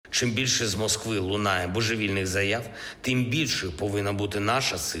Чим більше з Москви лунає божевільних заяв, тим більшою повинна бути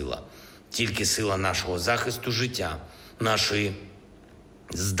наша сила. Тільки сила нашого захисту життя, нашої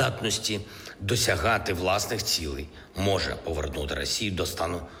здатності досягати власних цілей може повернути Росію до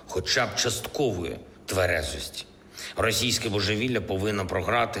стану хоча б часткової тверезості. Російське божевілля повинно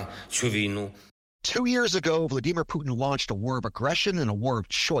програти цю війну. 2 years ago, Vladimir Putin launched a war of aggression and a war of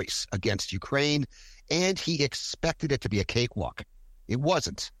choice against Ukraine, and he expected it to be a cakewalk. It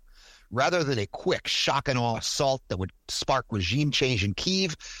wasn't. Rather than a quick shock and awe assault that would spark regime change in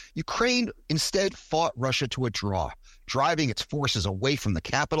Kyiv, Ukraine instead fought Russia to a draw, driving its forces away from the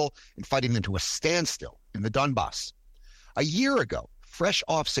capital and fighting them to a standstill in the Donbass. A year ago, fresh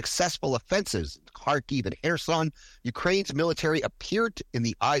off successful offensives in Kharkiv and Kherson, Ukraine's military appeared in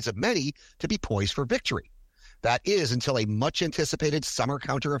the eyes of many to be poised for victory. That is until a much-anticipated summer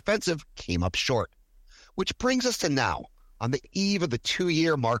counteroffensive came up short. Which brings us to now, on the eve of the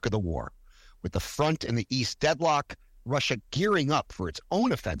 2-year mark of the war. With the front and the east deadlock, Russia gearing up for its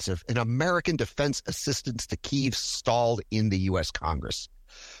own offensive, and American defense assistance to Kyiv stalled in the U.S. Congress.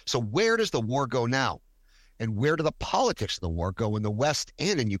 So where does the war go now? And where do the politics of the war go in the West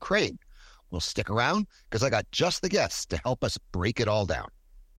and in Ukraine? Well, stick around, because I got just the guests to help us break it all down.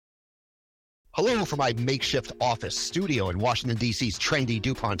 Hello from my makeshift office studio in Washington, D.C.'s trendy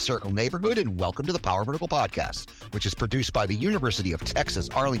DuPont Circle neighborhood, and welcome to the Power Vertical Podcast, which is produced by the University of Texas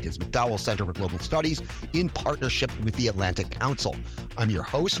Arlington's McDowell Center for Global Studies in partnership with the Atlantic Council. I'm your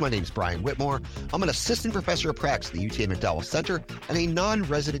host. My name is Brian Whitmore. I'm an assistant professor of practice at the UTA McDowell Center and a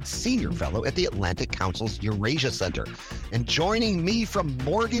non-resident senior fellow at the Atlantic Council's Eurasia Center. And joining me from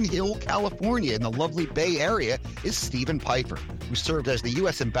Morgan Hill, California in the lovely Bay Area is Stephen Piper, who served as the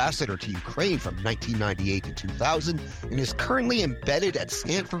U.S. ambassador to Ukraine from 1998 to 2000 and is currently embedded at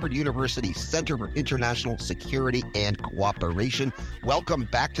Stanford University's Center for International Security and Cooperation. Welcome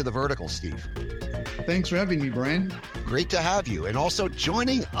back to The Vertical, Steve. Thanks for having me, Brian. Great to have you. And also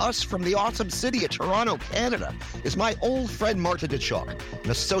joining us from the awesome city of Toronto, Canada, is my old friend Marta DeChalk,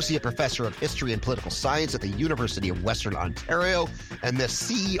 an associate professor of history and political science at the University of Western Ontario and the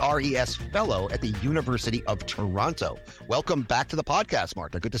CERES fellow at the University of Toronto. Welcome back to the podcast,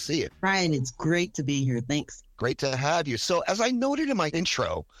 Marta. Good to see you. Brian, it's great to be here. Thanks. Great to have you. So as I noted in my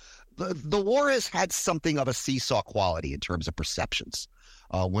intro, the war has had something of a seesaw quality in terms of perceptions.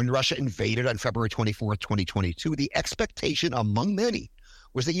 When Russia invaded on February 24th, 2022, the expectation among many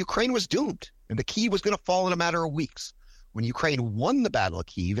was that Ukraine was doomed and the Kyiv was going to fall in a matter of weeks. When Ukraine won the Battle of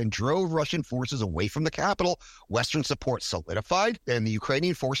Kyiv and drove Russian forces away from the capital, Western support solidified, and the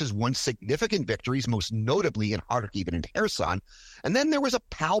Ukrainian forces won significant victories, most notably in Kharkiv and in Kherson. And then there was a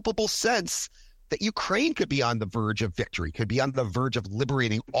palpable sense that Ukraine could be on the verge of victory, could be on the verge of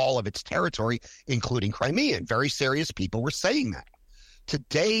liberating all of its territory, including Crimea. And very serious people were saying that.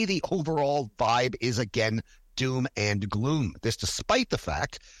 Today, the overall vibe is again doom and gloom. This despite the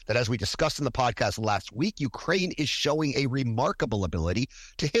fact that, as we discussed in the podcast last week, Ukraine is showing a remarkable ability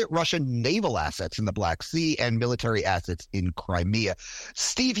to hit Russian naval assets in the Black Sea and military assets in Crimea.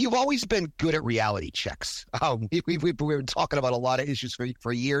 Steve, you've always been good at reality checks. We've been talking about a lot of issues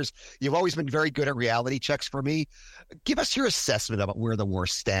for years. You've always been very good at reality checks for me. Give us your assessment about where the war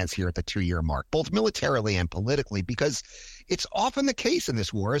stands here at the 2-year mark, both militarily and politically, because it's often the case in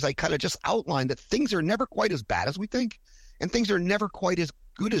this war, as I kind of just outlined, that things are never quite as bad as we think, and things are never quite as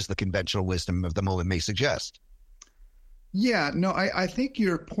good as the conventional wisdom of the moment may suggest. Yeah, no, I think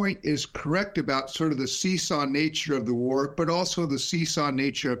your point is correct about sort of the seesaw nature of the war, but also the seesaw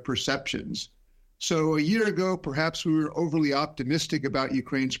nature of perceptions. So a year ago, perhaps we were overly optimistic about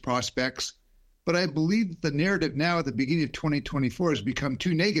Ukraine's prospects, but I believe the narrative now at the beginning of 2024 has become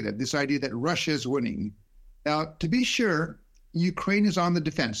too negative, this idea that Russia is winning. Now, to be sure, Ukraine is on the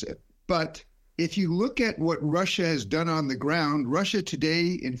defensive, but if you look at what Russia has done on the ground, Russia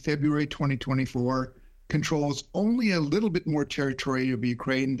today in February 2024 controls only a little bit more territory of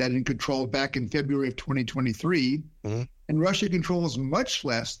Ukraine than it controlled back in February of 2023. Mm-hmm. And Russia controls much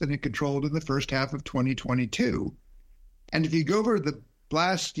less than it controlled in the first half of 2022. And if you go over the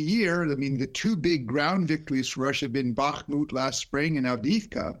last year, I mean, the two big ground victories for Russia have been Bakhmut last spring and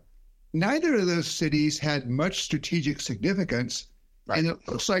Avdiivka. Neither of those cities had much strategic significance. Right. And it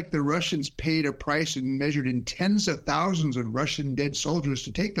looks like the Russians paid a price and measured in tens of thousands of Russian dead soldiers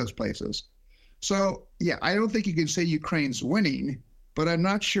to take those places. So, yeah, I don't think you can say Ukraine's winning, but I'm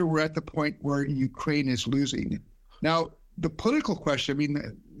not sure we're at the point where Ukraine is losing. Now, the political question, I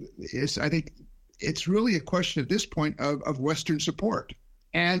mean, I think it's really a question at this point of Western support.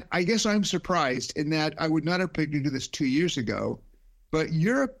 And I guess I'm surprised in that I would not have predicted this 2 years ago, but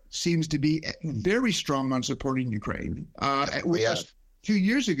Europe seems to be very strong on supporting Ukraine. few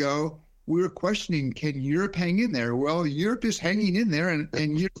years ago, we were questioning, can Europe hang in there? Well, Europe is hanging in there,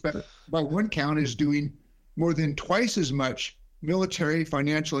 and Europe, by one count, is doing more than twice as much military,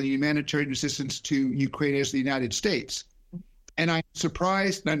 financial, and humanitarian assistance to Ukraine as the United States. And I'm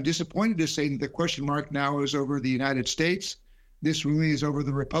surprised and I'm disappointed to say that the question mark now is over the United States. This really is over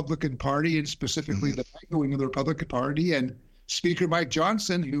the Republican Party, and specifically the right wing of the Republican Party. And Speaker Mike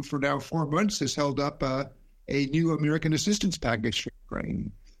Johnson, who for now 4 months has held up a new American assistance package for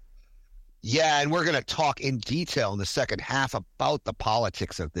Ukraine. Yeah, and we're going to talk in detail in the second half about the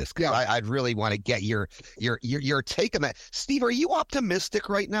politics of this, because I'd really want to get your take on that. Steve, are you optimistic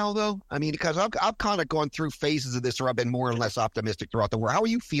right now, though? I mean, because I've kind of gone through phases of this where I've been more and less optimistic throughout the war. How are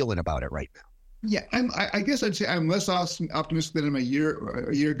you feeling about it right now? Yeah, I guess I'd say I'm less optimistic than I'm a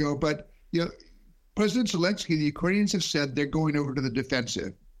year ago. But President Zelensky, the Ukrainians have said they're going over to the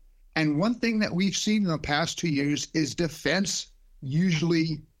defensive. And one thing that we've seen in the past 2 years is defense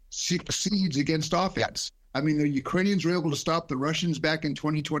usually succeeds against offense. I mean, the Ukrainians were able to stop the Russians back in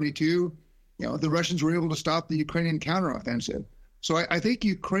 2022. The Russians were able to stop the Ukrainian counteroffensive. So I think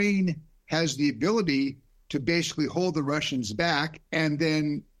Ukraine has the ability to basically hold the Russians back, and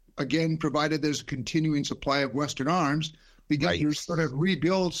then, again, provided there's a continuing supply of Western arms, begin to sort of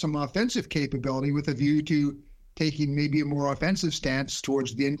rebuild some offensive capability with a view to taking maybe a more offensive stance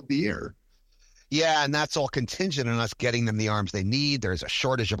towards the end of the year. Yeah, and that's all contingent on us getting them the arms they need. There's a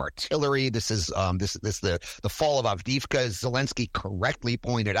shortage of artillery. This is the fall of Avdiivka, as Zelensky correctly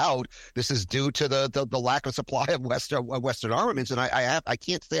pointed out. This is due to the lack of supply of Western armaments, and I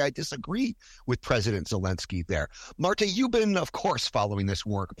can't say I disagree with President Zelensky there. Marta, you've been, of course, following this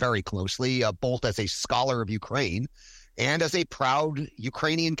war very closely, both as a scholar of Ukraine and as a proud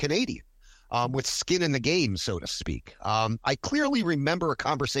Ukrainian Canadian. With skin in the game, so to speak. I clearly remember a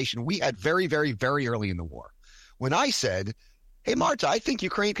conversation we had very, very, very early in the war when I said, hey, Marta, I think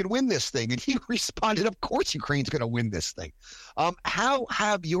Ukraine can win this thing. And he responded, of course Ukraine's going to win this thing. How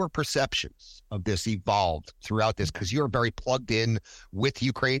have your perceptions of this evolved throughout this? Because you're very plugged in with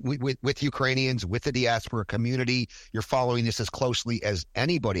Ukraine, with Ukrainians, with the diaspora community. You're following this as closely as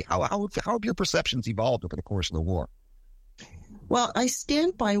anybody. How have your perceptions evolved over the course of the war? Well, I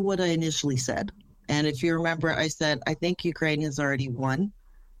stand by what I initially said. And if you remember, I said, I think Ukraine has already won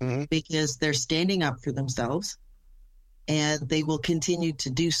because they're standing up for themselves and they will continue to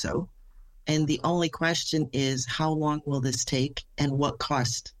do so. And the only question is, how long will this take and what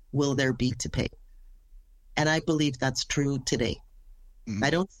cost will there be to pay? And I believe that's true today. I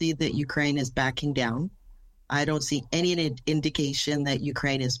don't see that Ukraine is backing down. I don't see any indication that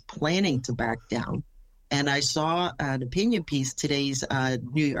Ukraine is planning to back down. And I saw an opinion piece today's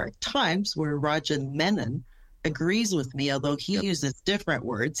New York Times where Rajan Menon agrees with me, although he uses different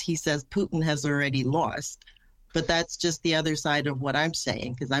words. He says Putin has already lost. But that's just the other side of what I'm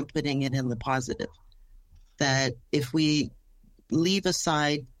saying, because I'm putting it in the positive. That if we leave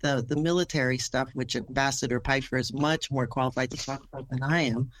aside the military stuff, which Ambassador Pfeiffer is much more qualified to talk about than I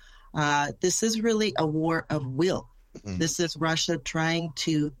am, this is really a war of will. This is Russia trying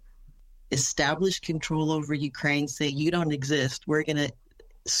to establish control over Ukraine, say, you don't exist, we're going to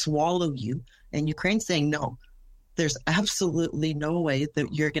swallow you. And Ukraine saying, no, there's absolutely no way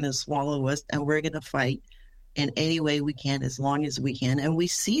that you're going to swallow us, and we're going to fight in any way we can, as long as we can. And we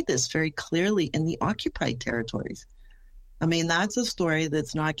see this very clearly in the occupied territories. I mean, that's a story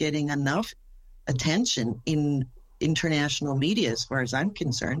that's not getting enough attention in international media, as far as I'm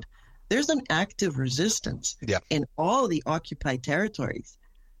concerned. There's an active resistance in all the occupied territories.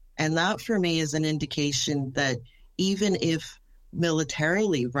 And that, for me, is an indication that even if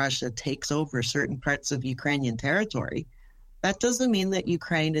militarily Russia takes over certain parts of Ukrainian territory, that doesn't mean that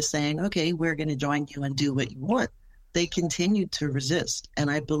Ukraine is saying, okay, we're going to join you and do what you want. They continue to resist, and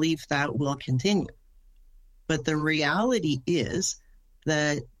I believe that will continue. But the reality is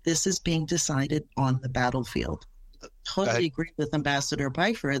that this is being decided on the battlefield. Totally agree with Ambassador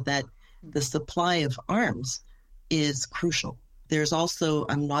Pfeiffer that the supply of arms is crucial. There's also,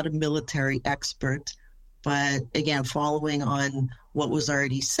 I'm not a military expert, but again, following on what was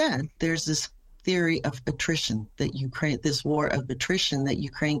already said, there's this theory of attrition that this war of attrition that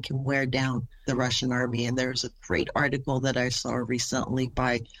Ukraine can wear down the Russian army. And there's a great article that I saw recently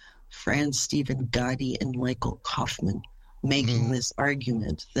by Franz Stephen Gotti and Michael Kaufman making this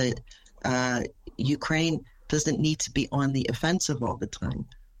argument that Ukraine doesn't need to be on the offensive all the time,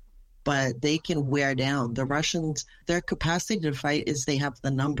 but they can wear down the Russians. Their capacity to fight is they have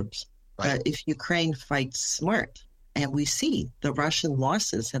the numbers. But if Ukraine fights smart, and we see the Russian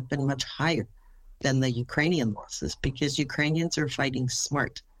losses have been much higher than the Ukrainian losses because Ukrainians are fighting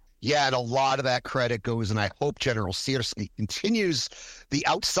smart. Yeah, and a lot of that credit goes, and I hope General Searcy continues the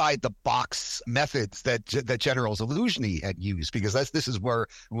outside-the-box methods that General Zaluzhny had used, because this is where,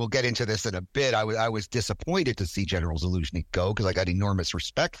 we'll get into this in a bit, I was disappointed to see General Zaluzhny go, because I got enormous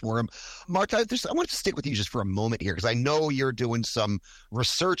respect for him. Marta, I want to stick with you just for a moment here, because I know you're doing some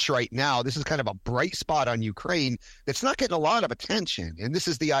research right now. This is kind of a bright spot on Ukraine that's not getting a lot of attention, and this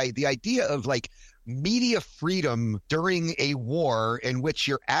is the idea of, like, media freedom during a war in which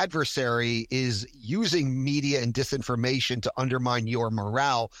your adversary is using media and disinformation to undermine your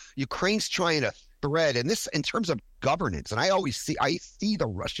morale. Ukraine's trying to thread, and this in terms of governance, and I see the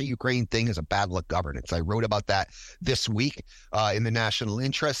Russia-Ukraine thing as a battle of governance. I wrote about that this week in the National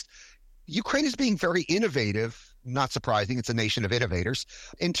Interest. Ukraine is being very innovative, not surprising, it's a nation of innovators,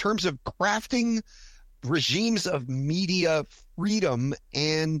 in terms of crafting regimes of media freedom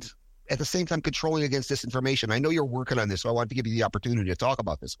and at the same time controlling against disinformation. I know you're working on this, so I wanted to give you the opportunity to talk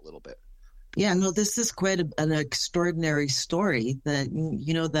about this a little bit. Yeah, no, this is quite an extraordinary story. That,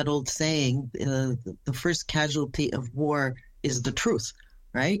 you know, that old saying, the first casualty of war is the truth,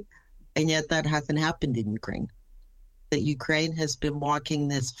 right? And yet that hasn't happened in Ukraine. That Ukraine has been walking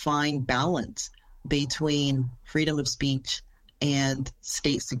this fine balance between freedom of speech and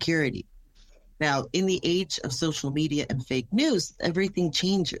state security. Now, in the age of social media and fake news, everything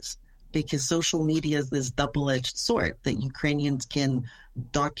changes, because social media is this double-edged sword that Ukrainians can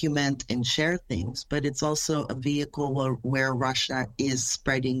document and share things, but it's also a vehicle where Russia is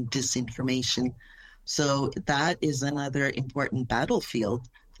spreading disinformation. So that is another important battlefield.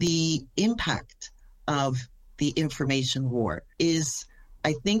 The impact of the information war is,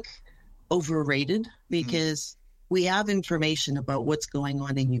 I think, overrated, because we have information about what's going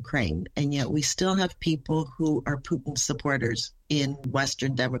on in Ukraine, and yet we still have people who are Putin supporters in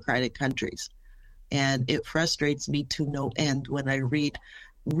Western democratic countries. And it frustrates me to no end when I read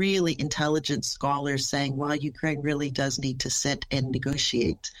really intelligent scholars saying, well, Ukraine really does need to sit and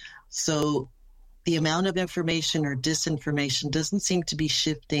negotiate. So the amount of information or disinformation doesn't seem to be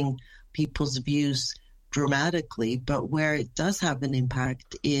shifting people's views dramatically, but where it does have an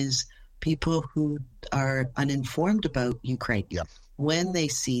impact is people who are uninformed about Ukraine. Yeah. When they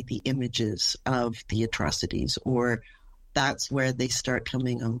see the images of the atrocities, or that's where they start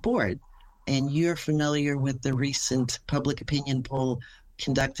coming on board. And you're familiar with the recent public opinion poll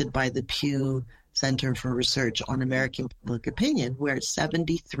conducted by the Pew Center for Research on American Public Opinion, where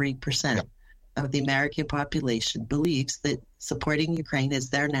 73% of the American population believes that supporting Ukraine is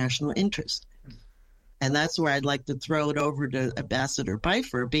their national interest. And that's where I'd like to throw it over to Ambassador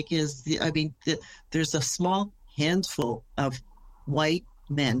Pfeiffer, because, there's a small handful of white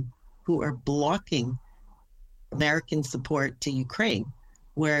men who are blocking American support to Ukraine,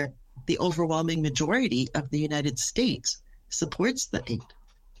 where the overwhelming majority of the United States supports the aid.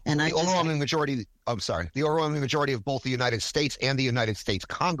 And the overwhelming majority of both the United States and the United States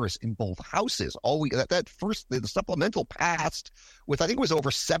Congress in both houses. The supplemental passed with, I think it was over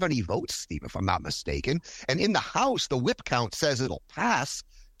 70 votes, Steve, if I'm not mistaken. And in the House, the whip count says it'll pass.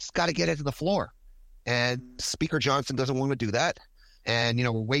 It's got to get it to the floor. And Speaker Johnson doesn't want to do that. And,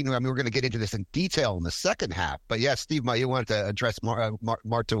 we're waiting. We're going to get into this in detail in the second half. But yeah, Steve, you wanted to address,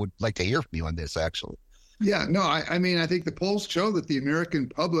 Marta would like to hear from you on this, actually. Yeah, no, I think the polls show that the American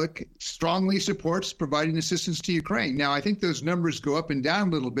public strongly supports providing assistance to Ukraine. Now, I think those numbers go up and down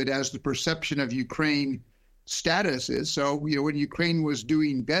a little bit as the perception of Ukraine status is. So, when Ukraine was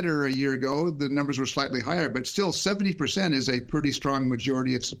doing better a year ago, the numbers were slightly higher, but still 70% is a pretty strong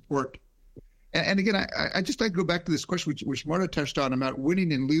majority of support. And again, I just like to go back to this question, which Marta touched on about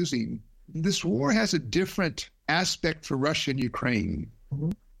winning and losing. This war has a different aspect for Russia and Ukraine.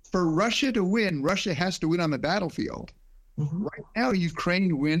 Mm-hmm. For Russia to win, Russia has to win on the battlefield. Mm-hmm. Right now,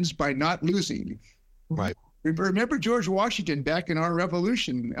 Ukraine wins by not losing. Right. Remember George Washington back in our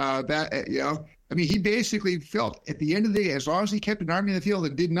revolution? He basically felt at the end of the day, as long as he kept an army in the field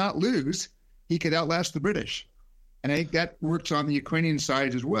and did not lose, he could outlast the British. And I think that works on the Ukrainian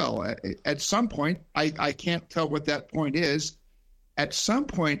side as well. At some point, I can't tell what that point is. At some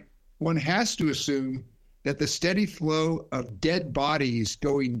point, one has to assume that the steady flow of dead bodies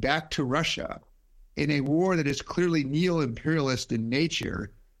going back to Russia in a war that is clearly neo-imperialist in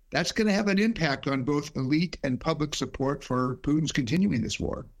nature, that's going to have an impact on both elite and public support for Putin's continuing this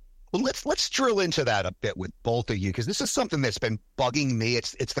war. Well, let's drill into that a bit with both of you, because this is something that's been bugging me.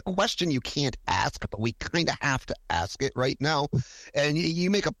 It's the question you can't ask, but we kind of have to ask it right now. And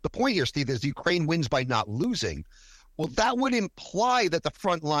you make up the point here, Steve, is Ukraine wins by not losing. Well, that would imply that the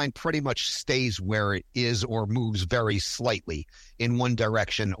front line pretty much stays where it is or moves very slightly in one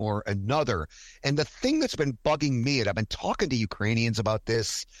direction or another. And the thing that's been bugging me, and I've been talking to Ukrainians about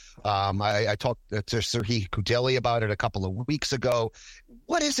this, I talked to Serhiy Kudeli about it a couple of weeks ago.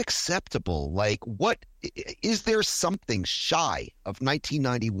 What is acceptable? Like, what is there something shy of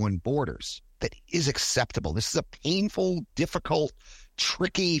 1991 borders that is acceptable? This is a painful, difficult,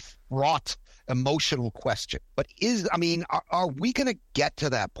 tricky, fraught, emotional question. But are we going to get to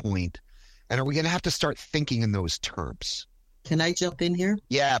that point, and are we going to have to start thinking in those terms? Can I jump in here?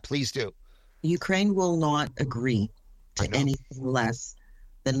 Yeah, please do. Ukraine will not agree to anything less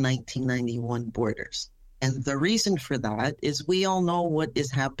than 1991 borders. And the reason for that is we all know what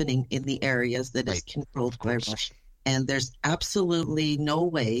is happening in the areas that is controlled by Russia. And there's absolutely no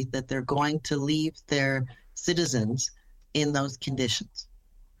way that they're going to leave their citizens in those conditions.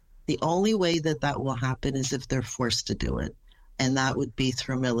 The only way that that will happen is if they're forced to do it. And that would be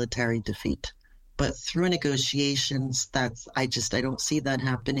through military defeat. But through negotiations, I don't see that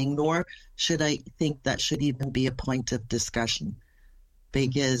happening, nor should I think that should even be a point of discussion.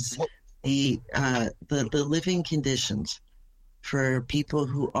 Because the living conditions for people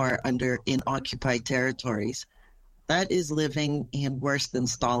who are in occupied territories, that is living in worse than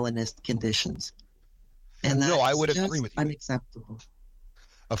Stalinist conditions. And that's I would agree with you. Unacceptable.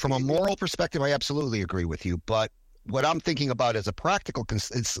 From a moral perspective, I absolutely agree with you. But what I'm thinking about as a practical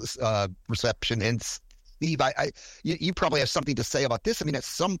perception, and Steve, you probably have something to say about this. I mean, at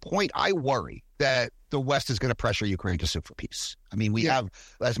some point, I worry that the West is going to pressure Ukraine to sue for peace. I mean, we have,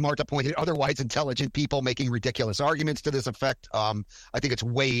 as Marta pointed, otherwise intelligent people making ridiculous arguments to this effect. I think it's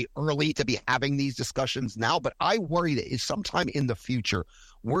way early to be having these discussions now, but I worry that sometime in the future,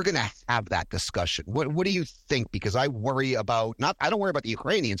 we're going to have that discussion. What do you think? Because I worry about I don't worry about the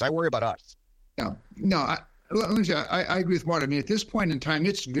Ukrainians. I worry about us. Let me say, I agree with Marta. I mean, at this point in time,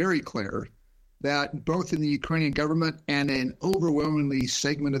 it's very clear that both in the Ukrainian government and an overwhelmingly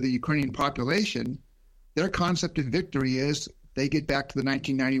segment of the Ukrainian population, their concept of victory is they get back to the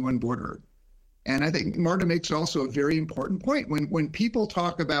 1991 border. And I think Marta makes also a very important point. When people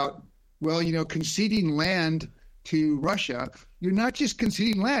talk about, conceding land to Russia, you're not just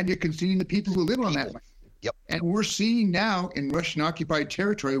conceding land, you're conceding the people who live on that land. Yep. And we're seeing now in Russian occupied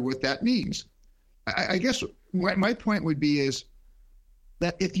territory what that means. I guess my point would be is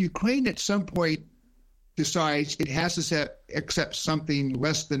that if Ukraine at some point decides it has to accept something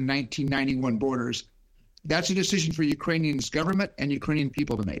less than 1991 borders, that's a decision for Ukrainian's government and Ukrainian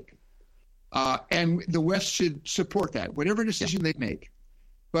people to make. And the West should support that, whatever decision they make.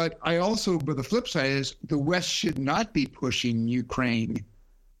 But the flip side is the West should not be pushing Ukraine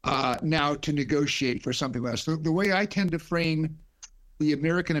now to negotiate for something less. The way I tend to frame the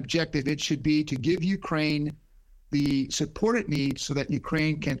American objective, it should be to give Ukraine the support it needs so that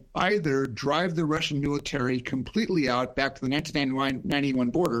Ukraine can either drive the Russian military completely out back to the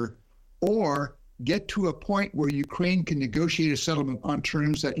 1991 border, or get to a point where Ukraine can negotiate a settlement on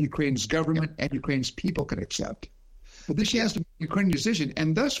terms that Ukraine's government and Ukraine's people can accept. But this has to be a Ukrainian decision.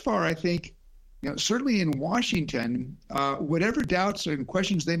 And thus far, I think, certainly in Washington, whatever doubts and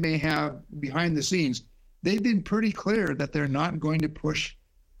questions they may have behind the scenes, they've been pretty clear that they're not going to push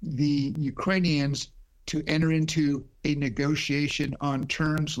the Ukrainians to enter into a negotiation on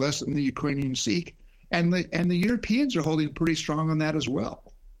terms less than the Ukrainians seek. And the Europeans are holding pretty strong on that as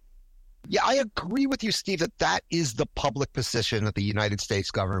well. Yeah, I agree with you, Steve, that is the public position of the United States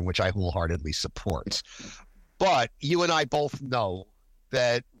government, which I wholeheartedly support. But you and I both know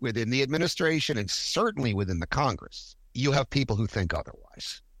that within the administration and certainly within the Congress, you have people who think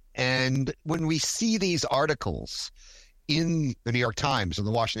otherwise. And when we see these articles in the New York Times or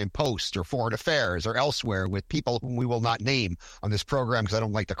the Washington Post or Foreign Affairs or elsewhere with people whom we will not name on this program because I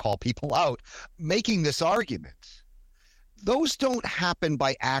don't like to call people out, making this argument, those don't happen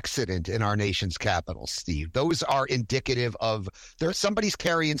by accident in our nation's capital, Steve. Those are indicative of somebody's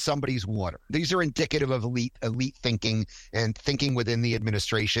carrying somebody's water. These are indicative of elite thinking and thinking within the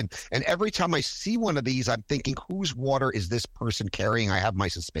administration. And every time I see one of these, I'm thinking, whose water is this person carrying? I have my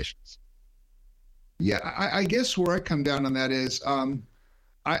suspicions. Yeah, I guess where I come down on that is I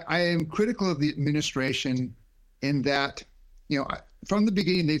am critical of the administration in that, from the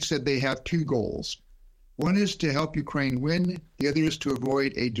beginning, they've said they have two goals. One is to help Ukraine win. The other is to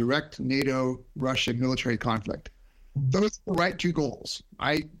avoid a direct NATO-Russia military conflict. Those are the right two goals.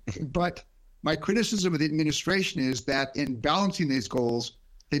 But my criticism of the administration is that in balancing these goals,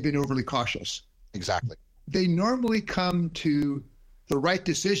 they've been overly cautious. Exactly. They normally come to the right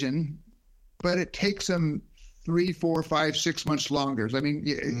decision, but it takes them 3, 4, 5, 6 months longer. I mean,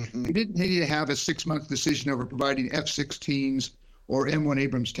 you didn't need to have a 6-month decision over providing F-16s or M1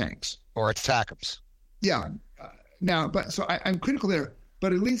 Abrams tanks. Or ATACMS. Yeah. Now, but so I'm critical there.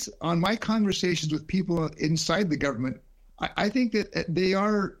 But at least on my conversations with people inside the government, I think that they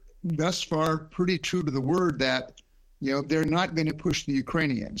are thus far pretty true to the word that, they're not going to push the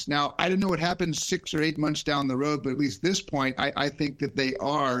Ukrainians. Now, I don't know what happens 6 or 8 months down the road, but at least this point, I think that they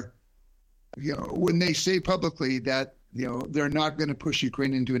are, when they say publicly that, they're not going to push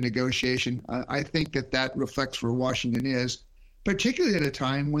Ukraine into a negotiation, I think that reflects where Washington is, particularly at a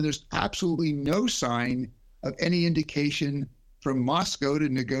time when there's absolutely no sign of any indication from Moscow to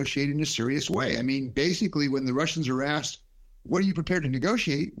negotiate in a serious way. I mean, basically, when the Russians are asked, what are you prepared to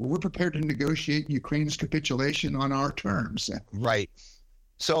negotiate? Well, we're prepared to negotiate Ukraine's capitulation on our terms. Right.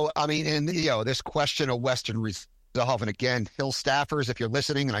 So, I mean, and, this question of Western resolve, and again, Hill staffers, if you're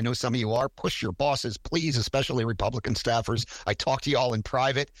listening, and I know some of you are, push your bosses, please, especially Republican staffers. I talk to you all in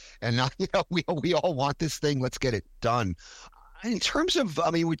private, and, we all want this thing. Let's get it done. In terms of,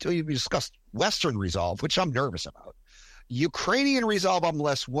 we discussed Western resolve, which I'm nervous about. Ukrainian resolve, I'm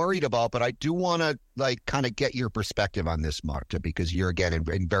less worried about, but I do want to kind of get your perspective on this, Marta, because you're again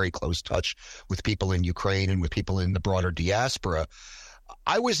in very close touch with people in Ukraine and with people in the broader diaspora.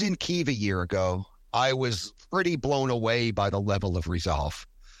 I was in Kyiv a year ago. I was pretty blown away by the level of resolve.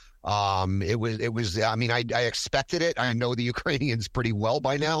 It was. I expected it. I know the Ukrainians pretty well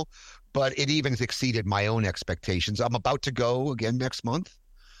by now, but it even exceeded my own expectations. I'm about to go again next month.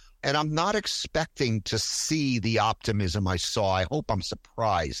 And I'm not expecting to see the optimism I saw. I hope I'm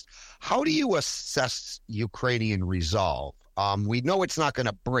surprised. How do you assess Ukrainian resolve? We know it's not going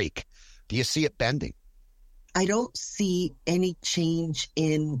to break. Do you see it bending? I don't see any change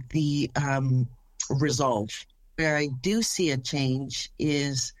in the resolve. Where I do see a change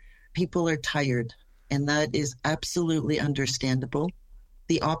is people are tired, and that is absolutely understandable.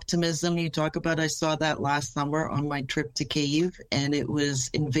 The optimism you talk about, I saw that last summer on my trip to Kyiv, and it was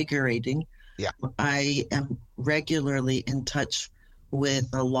invigorating. Yeah. I am regularly in touch with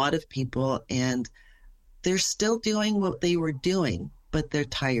a lot of people, and they're still doing what they were doing, but they're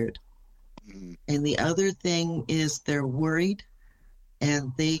tired. Mm-hmm. And the other thing is they're worried,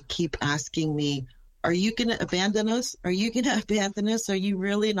 and they keep asking me, are you going to abandon us? Are you going to abandon us? Are you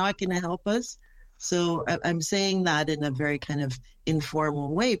really not going to help us? So I'm saying that in a very kind of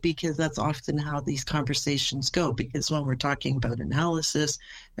informal way, because that's often how these conversations go. Because when we're talking about analysis,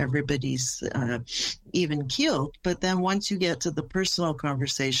 everybody's even keeled. But then once you get to the personal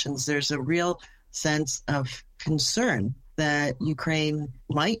conversations, there's a real sense of concern that Ukraine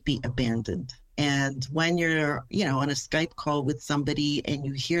might be abandoned. And when you're, on a Skype call with somebody and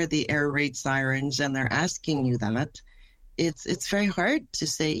you hear the air raid sirens and they're asking you that, it's very hard to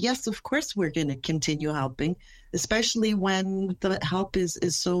say, yes, of course we're going to continue helping, especially when the help is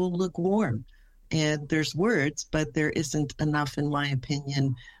so lukewarm. And there's words, but there isn't enough, in my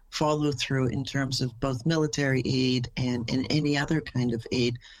opinion, follow through in terms of both military aid and any other kind of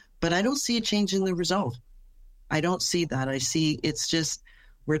aid. But I don't see a change in the resolve. I don't see that. I see it's just,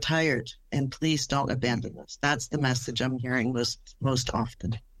 we're tired, and please don't abandon us. That's the message I'm hearing most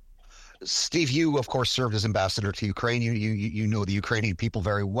often. Steve, you, of course, served as ambassador to Ukraine. You know the Ukrainian people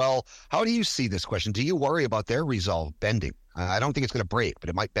very well. How do you see this question? Do you worry about their resolve bending? I don't think it's going to break, but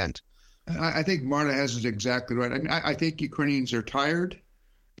it might bend. I think Marta has it exactly right. I think Ukrainians are tired.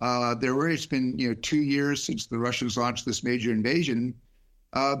 It's been 2 years since the Russians launched this major invasion,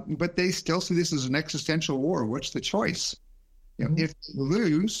 but they still see this as an existential war. What's the choice? If they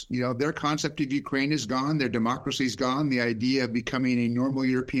lose, their concept of Ukraine is gone, their democracy is gone, the idea of becoming a normal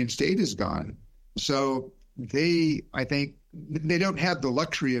European state is gone. So I think they don't have the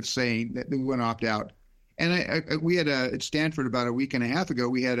luxury of saying that they want to opt out. And we had at Stanford about a week and a half ago,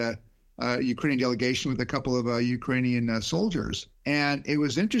 we had a Ukrainian delegation with a couple of Ukrainian soldiers. And it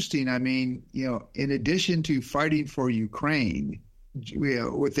was interesting. I mean, in addition to fighting for Ukraine,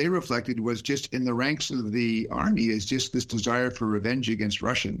 what they reflected was just in the ranks of the army is just this desire for revenge against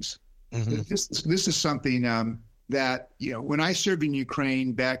Russians. Mm-hmm. This is something that, when I served in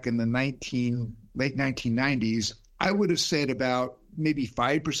Ukraine back in the late 1990s, I would have said about maybe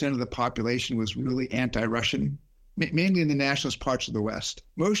 5% of the population was really anti-Russian, mainly in the nationalist parts of the West.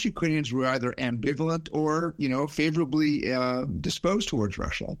 Most Ukrainians were either ambivalent or, favorably disposed towards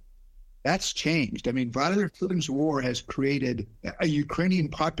Russia. That's changed. I mean, Vladimir Putin's war has created a Ukrainian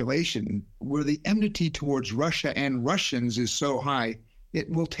population where the enmity towards Russia and Russians is so high, it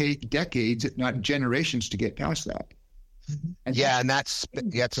will take decades, if not generations, to get past that. And Yeah, and that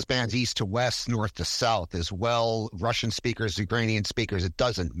spans east to west, north to south as well. Russian speakers, Ukrainian speakers, it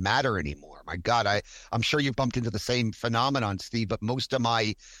doesn't matter anymore. My God, I'm sure you've bumped into the same phenomenon, Steve, but most of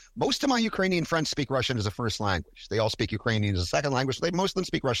my Ukrainian friends speak Russian as a first language. They all speak Ukrainian as a second language. Most of them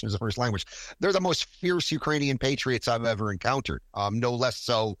speak Russian as a first language. They're the most fierce Ukrainian patriots I've ever encountered, no less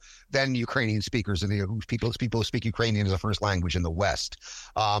so than Ukrainian speakers and people who speak Ukrainian as a first language in the West.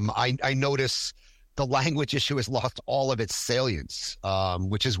 I notice the language issue has lost all of its salience,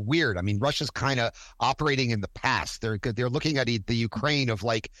 which is weird. I mean, Russia's kind of operating in the past. They're looking at the Ukraine of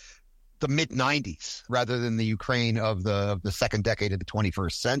like the mid 90s rather than the Ukraine of the second decade of the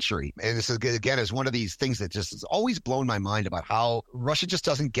 21st century. And this is, again, is one of these things that just has always blown my mind about how Russia just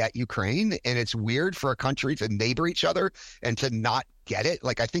doesn't get Ukraine. And it's weird for a country to neighbor each other and to not get it.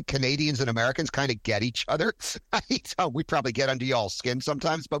 Like, I think Canadians and Americans kind of get each other. We probably get under y'all's skin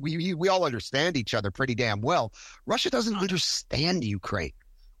sometimes, but we all understand each other pretty damn well. Russia doesn't understand Ukraine,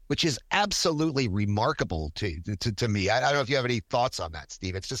 which is absolutely remarkable to me. I don't know if you have any thoughts on that,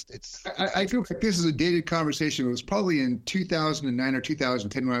 Steve. I feel like this is a dated conversation. It was probably in 2009 or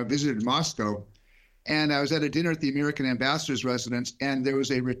 2010 when I visited Moscow, and I was at a dinner at the American ambassador's residence, and there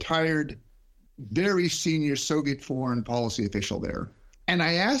was a retired, very senior Soviet foreign policy official there. And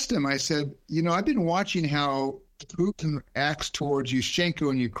I asked him, I said, I've been watching how Putin acts towards Yushchenko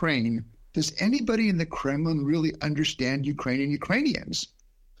in Ukraine. Does anybody in the Kremlin really understand Ukraine and Ukrainians?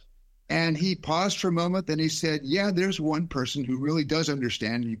 And he paused for a moment, then he said, yeah, there's one person who really does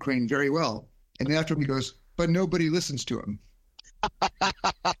understand Ukraine very well. And then after he goes, but nobody listens to him.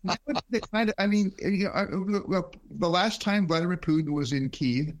 The last time Vladimir Putin was in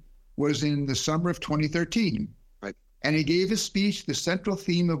Kyiv was in the summer of 2013. Right. And he gave a speech, the central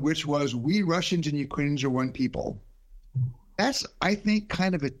theme of which was, we Russians and Ukrainians are one people. That's, I think,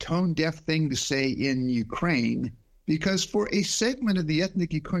 kind of a tone-deaf thing to say in Ukraine, because for a segment of the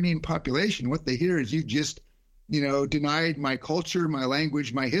ethnic Ukrainian population, what they hear is you just, denied my culture, my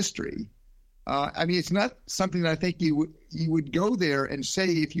language, my history. It's not something that I think you would go there and say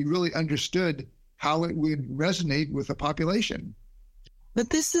if you really understood how it would resonate with the population. But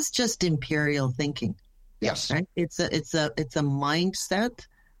this is just imperial thinking. Yes, right? It's a mindset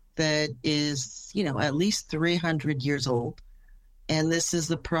that is, at least 300 years old. And this is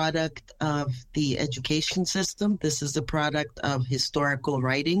the product of the education system. This is the product of historical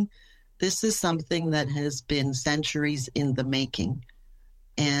writing. This is something that has been centuries in the making.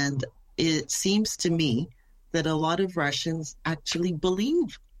 And it seems to me that a lot of Russians actually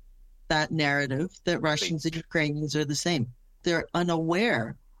believe that narrative that Russians and Ukrainians are the same. They're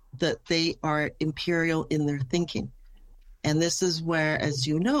unaware that they are imperial in their thinking. And this is where, as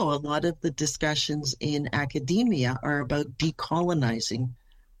you know, a lot of the discussions in academia are about decolonizing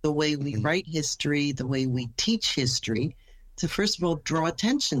the way we write history, the way we teach history, to first of all draw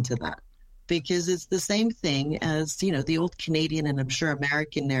attention to that. Because it's the same thing as, the old Canadian and I'm sure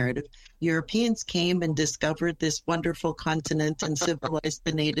American narrative. Europeans came and discovered this wonderful continent and civilized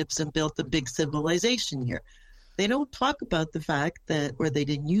the natives and built a big civilization here. They don't talk about the fact that, or they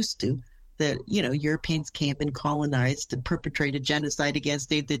didn't used to, that, Europeans came and colonized and perpetrated genocide against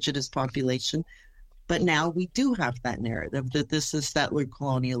the indigenous population. But now we do have that narrative that this is settler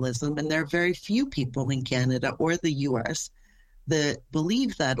colonialism. And there are very few people in Canada or the U.S. that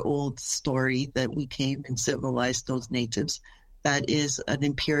believe that old story that we came and civilized those natives. That is an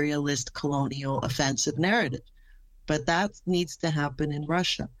imperialist, colonial, offensive narrative. But that needs to happen in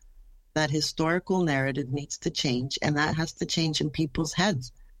Russia. That historical narrative needs to change, and that has to change in people's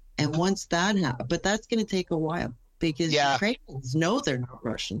heads. And once that happens, but that's going to take a while because Ukrainians know they're not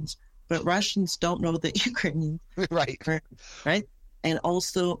Russians, but Russians don't know that Ukrainians right. Right. And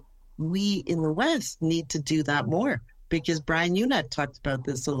also, we in the West need to do that more because Brian, you and I talked about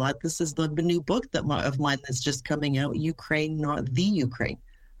this a lot. This is the new book of mine that's just coming out, Ukraine, not the Ukraine.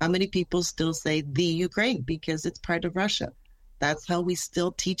 How many people still say the Ukraine because it's part of Russia? That's how we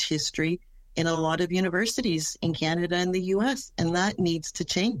still teach history in a lot of universities in Canada and the U.S., and that needs to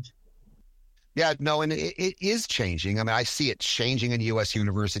change. Yeah, no, and it is changing. I mean, I see it changing in U.S.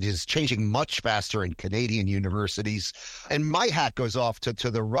 universities. It's changing much faster in Canadian universities. And my hat goes off to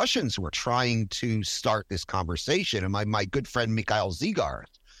the Russians who are trying to start this conversation. And my good friend Mikhail Zygar's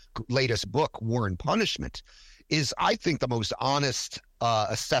latest book, War and Punishment, is, I think, the most honest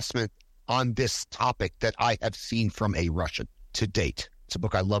assessment on this topic that I have seen from a Russian to date. It's a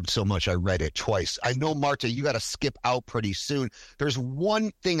book I loved so much I read it twice. I know, Marta, you got to skip out pretty soon. There's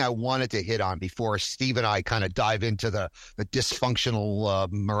one thing I wanted to hit on before Steve and I kind of dive into the dysfunctional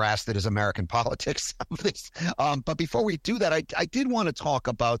morass that is American politics of this. But before we do that, I did want to talk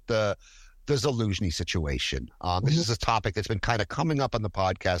about the the Zaluzhny situation. This is a topic that's been kind of coming up on the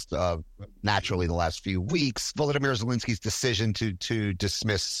podcast naturally the last few weeks. Volodymyr Zelensky's decision to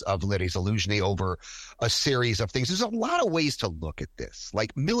dismiss Valery Zaluzhny over a series of things. There's a lot of ways to look at this.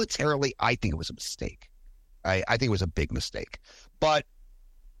 Like militarily, I think it was a mistake. I think it was a big mistake. But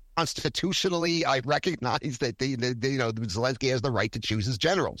constitutionally, I recognize that Zelensky has the right to choose his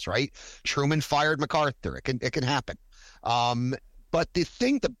generals, right? Truman fired MacArthur. It can happen. But the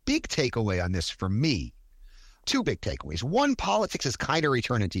big takeaway on this for me, two big takeaways. One, politics is kind of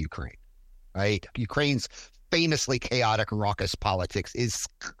returning to Ukraine, right? Ukraine's famously chaotic, raucous politics is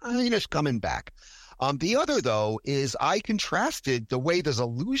kind of coming back. The other, though, is I contrasted the way the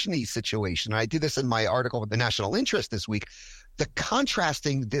Zaluzhny situation, I did this in my article with the National Interest this week, the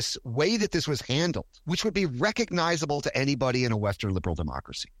contrasting this way that this was handled, which would be recognizable to anybody in a Western liberal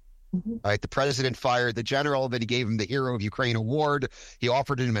democracy. Mm-hmm. Right, the president fired the general, then he gave him the Hero of Ukraine award. He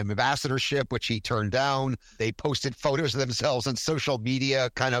offered him an ambassadorship, which he turned down. They posted photos of themselves on social media,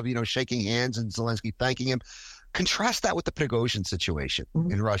 kind of, shaking hands and Zelensky thanking him. Contrast that with the Prigozhin situation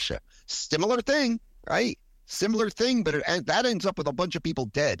in Russia. Similar thing, right? Similar thing, but that ends up with a bunch of people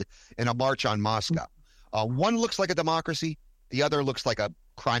dead in a march on Moscow. One looks like a democracy. The other looks like a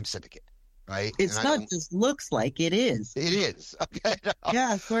crime syndicate. Right? It's not just looks like, it is. It is. Okay.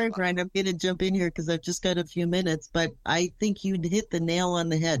 Yeah, sorry, Brian. I'm going to jump in here because I've just got a few minutes, but I think you hit the nail on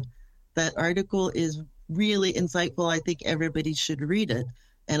the head. That article is really insightful. I think everybody should read it.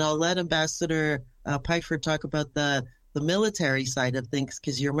 And I'll let Ambassador Pfeiffer talk about the military side of things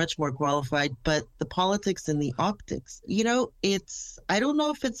because you're much more qualified, but the politics and the optics, I don't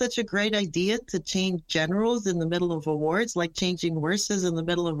know if it's such a great idea to change generals in the middle of a war. It's like changing horses in the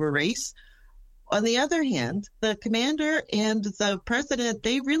middle of a race. On the other hand, the commander and the president,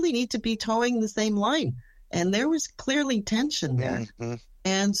 they really need to be towing the same line. And there was clearly tension there. Mm-hmm.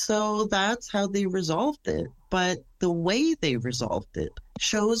 And so that's how they resolved it. But the way they resolved it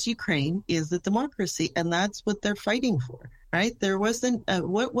shows Ukraine is a democracy, and that's what they're fighting for, right? There wasn't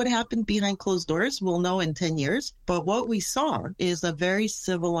what happened behind closed doors, we'll know in 10 years. But what we saw is a very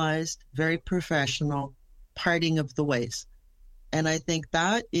civilized, very professional parting of the ways. And I think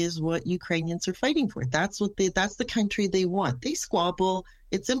that is what Ukrainians are fighting for. That's the country they want. They squabble.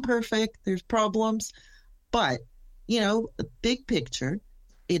 It's imperfect. There's problems. But, the big picture,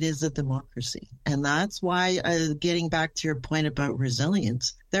 it is a democracy. And that's why, getting back to your point about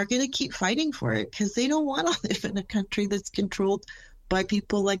resilience, they're going to keep fighting for it because they don't want to live in a country that's controlled by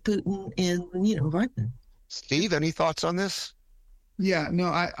people like Putin and, Wagner. Steve, any thoughts on this? Yeah, no,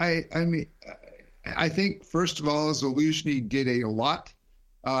 I mean, I think, first of all, Zaluzhny did a lot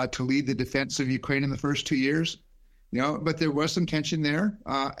to lead the defense of Ukraine in the first 2 years, but there was some tension there.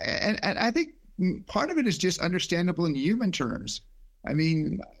 And I think part of it is just understandable in human terms. I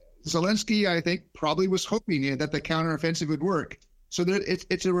mean, Zelensky, I think, probably was hoping that the counteroffensive would work. So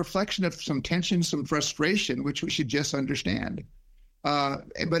it's a reflection of some tension, some frustration, which we should just understand. But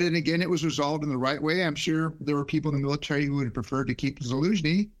then again, it was resolved in the right way. I'm sure there were people in the military who would have preferred to keep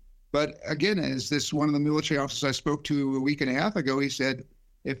Zaluzhny. But again, as this one of the military officers I spoke to a week and a half ago, he said,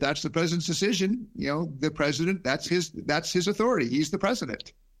 if that's the president's decision, the president, that's his authority. He's the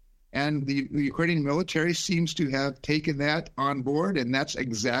president. And the Ukrainian military seems to have taken that on board. And that's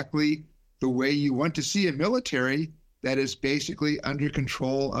exactly the way you want to see a military that is basically under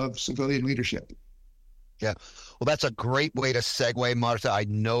control of civilian leadership. Yeah. Well, that's a great way to segue, Marta. I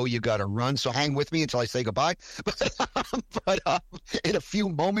know you got to run, so hang with me until I say goodbye. But in a few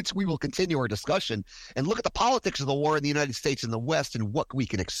moments, we will continue our discussion and look at the politics of the war in the United States and the West and what we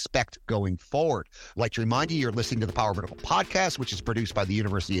can expect going forward. I'd like to remind you, you're listening to the Power Vertical podcast, which is produced by the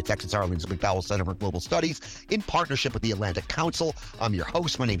University of Texas Arlington's McDowell Center for Global Studies in partnership with the Atlantic Council. I'm your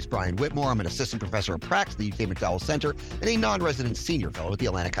host. My name is Brian Whitmore. I'm an assistant professor of practice at the UK McDowell Center and a non-resident senior fellow at the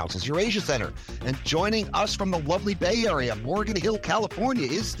Atlantic Council's Eurasia Center. And joining us from the lovely Bay Area, Morgan Hill, California,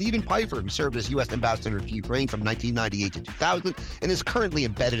 is Stephen Pfeiffer, who served as U.S. Ambassador to Ukraine from 1998 to 2000 and is currently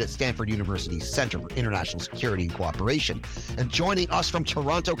embedded at Stanford University's Center for International Security and Cooperation. And joining us from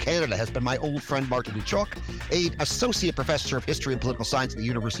Toronto, Canada, has been my old friend Marta Duchuk, an Associate Professor of History and Political Science at the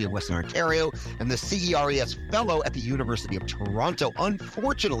University of Western Ontario and the CERES Fellow at the University of Toronto.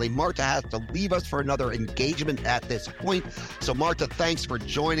 Unfortunately, Marta has to leave us for another engagement at this point. So, Marta, thanks for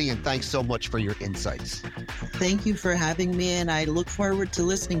joining and thanks so much for your insights. Thank you for having me, and I look forward to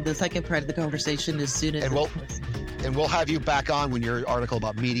listening to the second part of the conversation as soon as And we'll have you back on when your article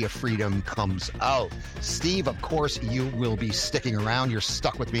about media freedom comes out. Steve, of course, you will be sticking around. You're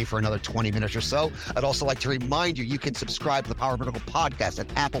stuck with me for another 20 minutes or so. I'd also like to remind you, you can subscribe to the Power Vertical podcast at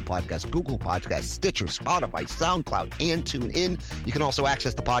Apple Podcasts, Google Podcasts, Stitcher, Spotify, SoundCloud, and TuneIn. You can also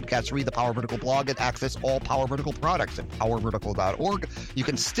access the podcast, read the Power Vertical blog, and access all Power Vertical products at powervertical.org. You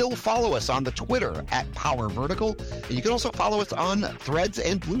can still follow us on the Twitter at Power Vertical. And you can also follow us on Threads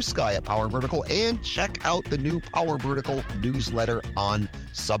and Blue Sky at Power Vertical, and check out the new Power Vertical newsletter on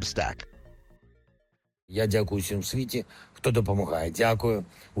Substack. Я дякую всім світі, хто допомагає. Дякую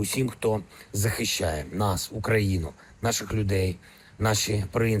усім, хто захищає нас, Україну, наших людей, наші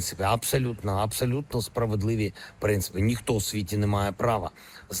принципи. Абсолютно справедливі принципи. Ніхто у світі не має права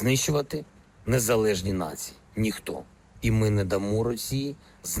знищувати незалежні нації. Ніхто. І ми не дамо Росії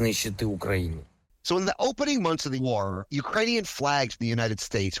знищити Україну. So in the opening months of the war, Ukrainian flags in the United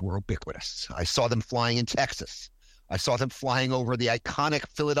States were ubiquitous. I saw them flying in Texas. I saw them flying over the iconic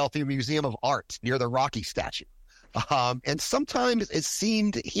Philadelphia Museum of Art near the Rocky statue. And sometimes it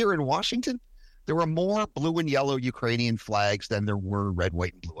seemed here in Washington, there were more blue and yellow Ukrainian flags than there were red,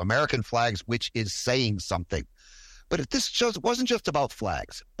 white, and blue American flags, which is saying something. But this just wasn't just about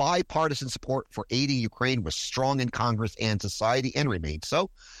flags. Bipartisan support for aiding Ukraine was strong in Congress and society, and remained so.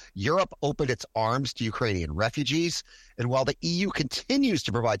 Europe opened its arms to Ukrainian refugees. And while the EU continues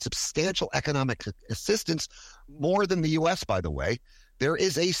to provide substantial economic assistance, more than the U.S., by the way, there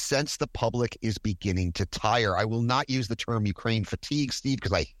is a sense the public is beginning to tire. I will not use the term Ukraine fatigue, Steve,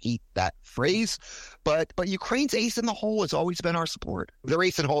 because I hate that phrase. But Ukraine's ace in the hole has always been our support. Their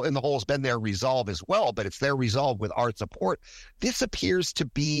ace in the hole has been their resolve as well, but it's their resolve with our support. This appears to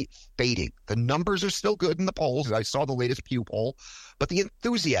be fading. The numbers are still good in the polls. I saw the latest Pew poll, but the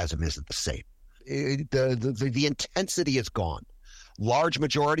enthusiasm isn't the same. The intensity is gone. Large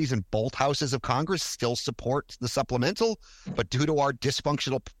majorities in both houses of Congress still support the supplemental, but due to our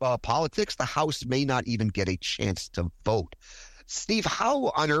dysfunctional politics, the House may not even get a chance to vote. Steve,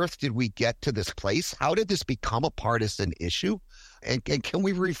 how on earth did we get to this place? How did this become a partisan issue? And can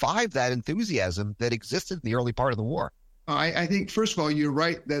we revive that enthusiasm that existed in the early part of the war? I think, first of all, you're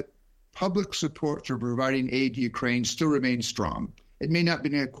right that public support for providing aid to Ukraine still remains strong. It may not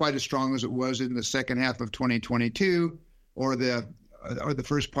be quite as strong as it was in the second half of 2022 or the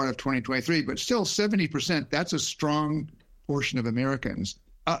first part of 2023, but still 70%, that's a strong portion of Americans.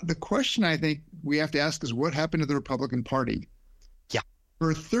 The question I think we have to ask is what happened to the Republican Party? Yeah.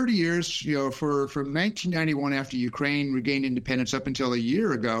 For 30 years, from 1991 after Ukraine regained independence up until a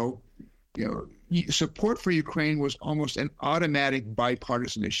year ago, support for Ukraine was almost an automatic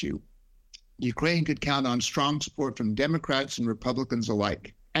bipartisan issue. Ukraine could count on strong support from Democrats and Republicans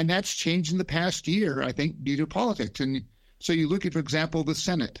alike. And that's changed in the past year, I think, due to politics. And so you look at, for example, the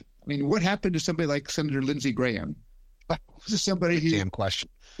Senate. I mean, what happened to somebody like Senator Lindsey Graham? This is somebody who Damn question.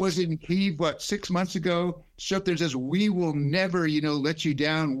 Was in Kyiv, 6 months ago, stood up there and says, we will never, let you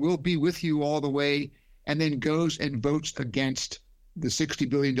down. We'll be with you all the way. And then goes and votes against the $60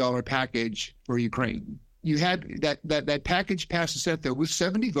 billion package for Ukraine. You had that package pass the Senate, though, with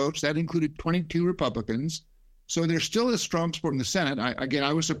 70 votes. That included 22 Republicans. So there's still a strong support in the Senate.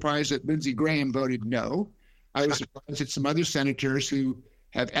 I was surprised that Lindsey Graham voted no. I was surprised that some other senators who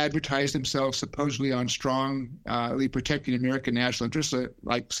have advertised themselves supposedly on strongly protecting American national interests,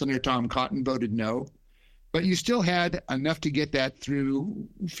 like Senator Tom Cotton, voted no. But you still had enough to get that through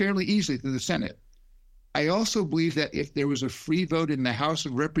fairly easily through the Senate. I also believe that if there was a free vote in the House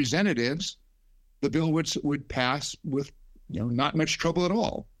of Representatives, the bill would pass with not much trouble at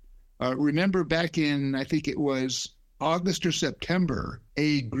all. Remember back in, I think it was August or September,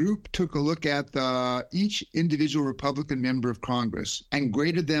 a group took a look at each individual Republican member of Congress and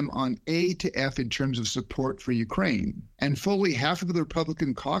graded them on A to F in terms of support for Ukraine. And fully half of the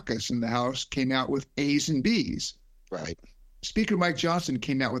Republican caucus in the House came out with A's and B's. Right. Speaker Mike Johnson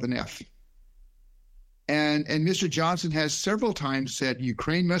came out with an F. And Mr. Johnson has several times said,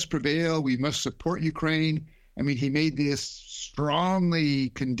 Ukraine must prevail. We must support Ukraine. I mean, he made this strongly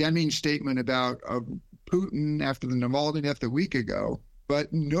condemning statement about Putin after the Navalny death a week ago.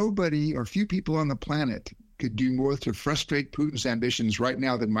 But nobody or few people on the planet could do more to frustrate Putin's ambitions right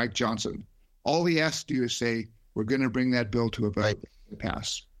now than Mike Johnson. All he has to do is say, we're going to bring that bill to a vote to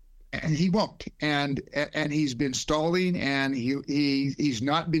pass. And he won't. And he's been stalling, and he's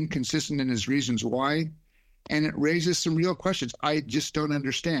not been consistent in his reasons why. And it raises some real questions. I just don't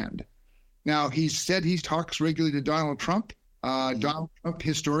understand. Now, he said he talks regularly to Donald Trump. Donald Trump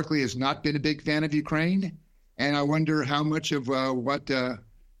historically has not been a big fan of Ukraine. And I wonder how much of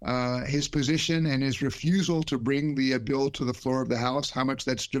his position and his refusal to bring the bill to the floor of the House, how much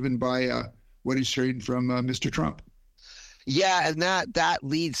that's driven by what he's hearing from Mr. Trump. Yeah, and that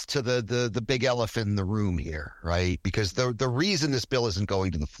leads to the big elephant in the room here, right? Because the reason this bill isn't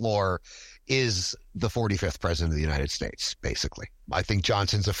going to the floor is the 45th president of the United States, basically. I think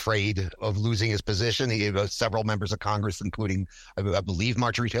Johnson's afraid of losing his position. Several members of Congress, including, I believe,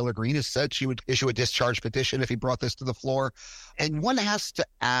 Marjorie Taylor Greene, has said she would issue a discharge petition if he brought this to the floor. And one has to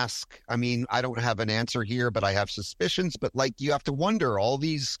ask, I mean, I don't have an answer here, but I have suspicions. But like, you have to wonder, all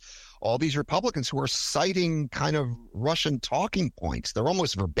these Republicans who are citing kind of Russian talking points, they're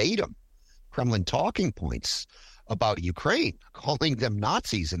almost verbatim Kremlin talking points about Ukraine, calling them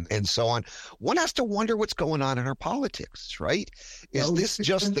Nazis and so on. One has to wonder what's going on in our politics, right? Is this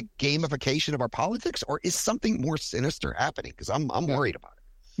just the gamification of our politics, or is something more sinister happening? Because I'm worried about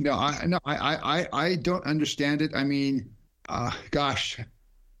it. I don't understand it. I mean, gosh,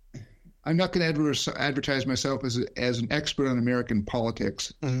 I'm not going to advertise myself as an expert on American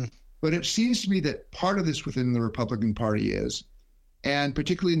politics, but it seems to me that part of this within the Republican Party is, and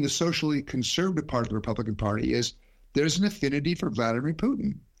particularly in the socially conservative part of the Republican Party, is there's an affinity for Vladimir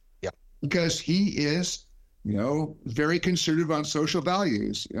Putin. Yeah. Because he is, very conservative on social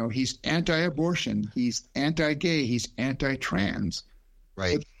values. He's anti-abortion, he's anti-gay, he's anti-trans.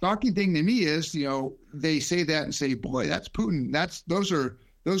 Right. The shocking thing to me is, they say that and say, boy, that's Putin. Those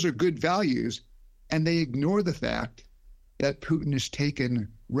are good values. And they ignore the fact that Putin has taken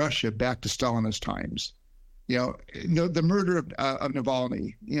Russia back to Stalinist times. The murder of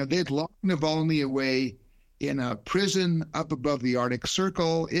Navalny, they'd locked Navalny away in a prison up above the Arctic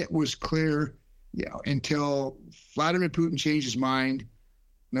Circle. It was clear, until Vladimir Putin changed his mind,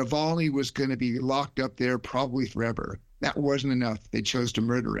 Navalny was going to be locked up there probably forever. That wasn't enough. They chose to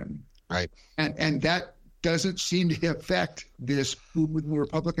murder him. Right. And that doesn't seem to affect this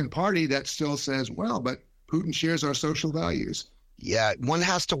Republican Party that still says, well, but Putin shares our social values. Yeah, one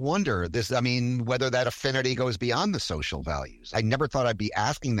has to wonder whether that affinity goes beyond the social values. I never thought I'd be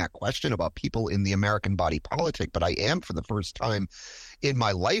asking that question about people in the American body politic, but I am for the first time in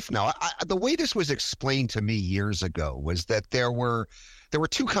my life now. The way this was explained to me years ago was that there were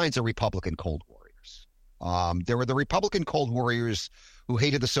two kinds of Republican Cold Warriors. There were the Republican Cold Warriors who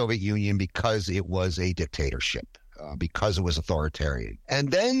hated the Soviet Union because it was a dictatorship. Because it was authoritarian.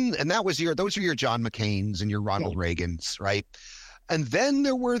 And those are your John McCains and your Ronald Reagans, right? And then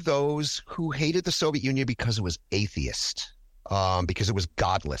there were those who hated the Soviet Union because it was atheist, because it was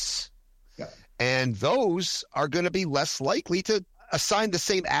godless. Yeah. And those are going to be less likely to assign the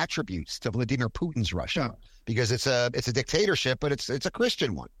same attributes to Vladimir Putin's Russia, because it's a dictatorship, but it's a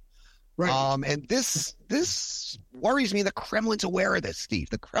Christian one. Right. And this worries me. The Kremlin's aware of this, Steve.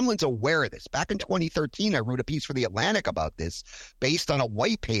 The Kremlin's aware of this. Back in 2013, I wrote a piece for The Atlantic about this based on a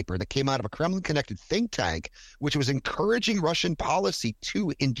white paper that came out of a Kremlin-connected think tank, which was encouraging Russian policy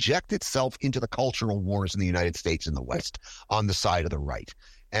to inject itself into the cultural wars in the United States and the West on the side of the right.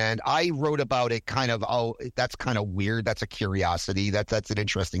 And I wrote about it kind of, that's kind of weird. That's a curiosity. That's an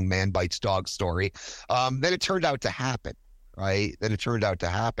interesting man bites dog story. Then it turned out to happen. Right. Then it turned out to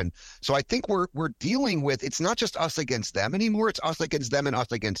happen. So I think we're dealing with, it's not just us against them anymore. It's us against them and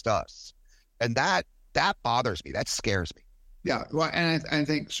us against us. And that bothers me. That scares me. Yeah. Well, and I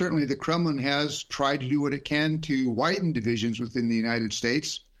think certainly the Kremlin has tried to do what it can to widen divisions within the United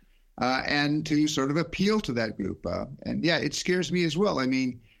States and to sort of appeal to that group. And yeah, it scares me as well. I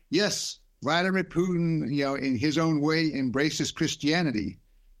mean, yes, Vladimir Putin, in his own way embraces Christianity.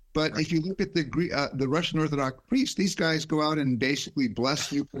 But if you look at the Russian Orthodox priests, these guys go out and basically bless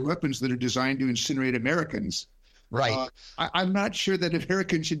nuclear weapons that are designed to incinerate Americans. Right. I'm not sure that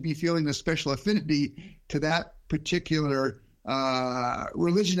Americans should be feeling a special affinity to that particular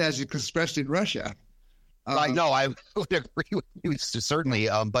religion as it's expressed in Russia. Right. No, I would agree with you certainly.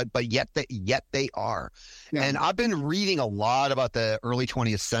 But yet they are. Yeah. And I've been reading a lot about the early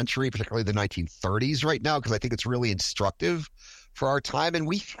 20th century, particularly the 1930s right now, because I think it's really instructive for our time. And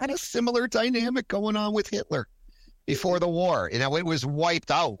we had a similar dynamic going on with Hitler before the war. It was wiped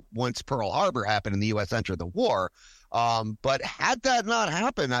out once Pearl Harbor happened and the U.S. entered the war. But had that not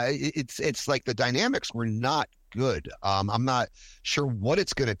happened, it's like the dynamics were not good. I'm not sure what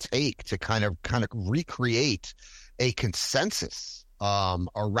it's going to take to kind of recreate a consensus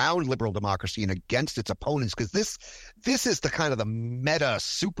around liberal democracy and against its opponents, because this is the kind of the meta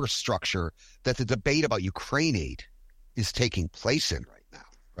superstructure that the debate about Ukraine aid is taking place in right now,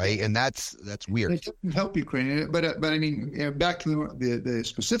 right? And that's weird. It doesn't help Ukraine, but I mean, back to the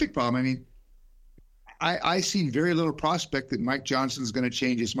specific problem. I mean, I see very little prospect that Mike Johnson is going to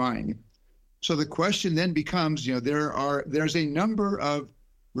change his mind. So the question then becomes, there's a number of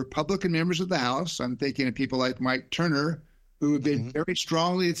Republican members of the House. I'm thinking of people like Mike Turner, who have been very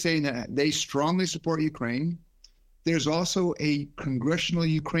strongly saying that they strongly support Ukraine. there's also a congressional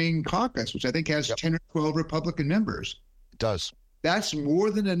Ukraine caucus, which I think has 10 or 12 Republican members. It does. That's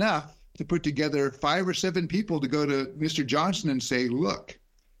more than enough to put together 5 or 7 people to go to Mr. Johnson and say, look,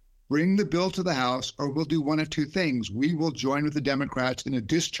 bring the bill to the House, or we'll do one of two things. We will join with the Democrats in a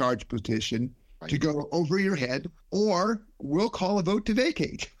discharge petition to go over your head, or we'll call a vote to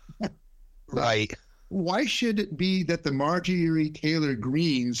vacate. Right. Why should it be that the Marjorie Taylor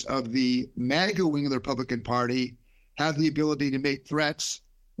Greens of the MAGA wing of the Republican Party have the ability to make threats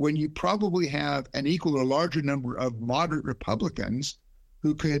when you probably have an equal or larger number of moderate Republicans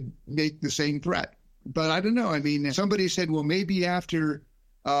who could make the same threat? But I don't know. I mean, somebody said, well, maybe after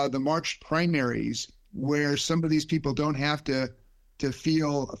the March primaries, where some of these people don't have to fear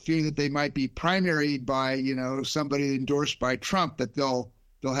that they might be primaried by, somebody endorsed by Trump, that they'll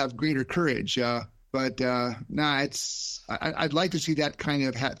have greater courage. But I'd like to see that kind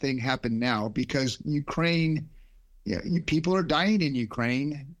of thing happen now, because Ukraine, people are dying in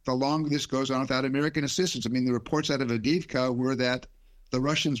Ukraine the longer this goes on without American assistance. I mean, the reports out of Avdiivka were that the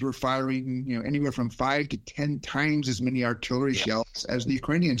Russians were firing, anywhere from 5 to 10 times as many artillery shells as the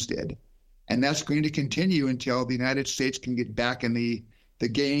Ukrainians did. And that's going to continue until the United States can get back in the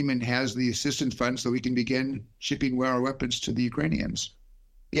game and has the assistance fund so we can begin shipping our weapons to the Ukrainians.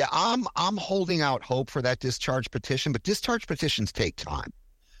 Yeah, I'm holding out hope for that discharge petition, but discharge petitions take time.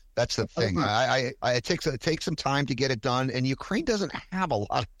 That's the thing. It takes some time to get it done, and Ukraine doesn't have a lot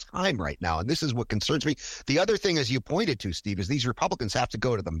of time right now, and this is what concerns me. The other thing, as you pointed to, Steve, is these Republicans have to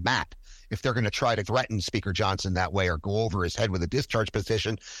go to the mat if they're going to try to threaten Speaker Johnson that way or go over his head with a discharge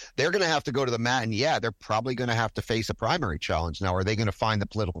petition. They're going to have to go to the mat, and they're probably going to have to face a primary challenge. Now, are they going to find the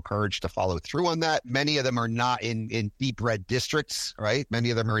political courage to follow through on that? Many of them are not in deep red districts, right?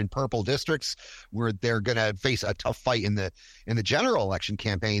 Many of them are in purple districts where they're going to face a tough fight in the general election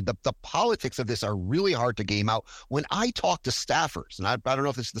campaign. The politics of this are really hard to game out. When I talk to staffers, and I don't know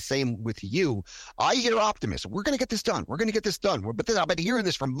if it's the same with you, I hear optimism. We're going to get this done. We're going to get this done. But I've been hearing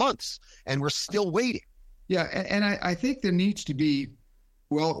this for months, and we're still waiting. Yeah, and I think there needs to be,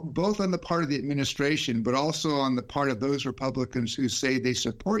 both on the part of the administration, but also on the part of those Republicans who say they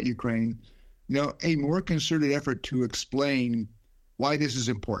support Ukraine, a more concerted effort to explain why this is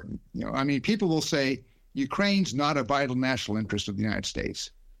important. People will say Ukraine's not a vital national interest of the United States.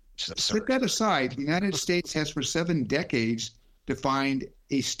 Put that aside, the United States has for 7 decades defined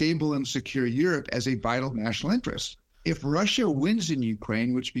a stable and secure Europe as a vital national interest. If Russia wins in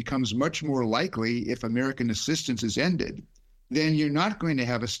Ukraine, which becomes much more likely if American assistance is ended, then you're not going to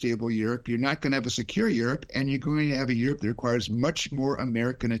have a stable Europe, you're not going to have a secure Europe, and you're going to have a Europe that requires much more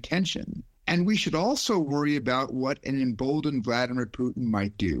American attention. And we should also worry about what an emboldened Vladimir Putin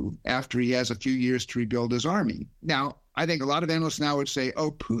might do after he has a few years to rebuild his army. Now, I think a lot of analysts now would say,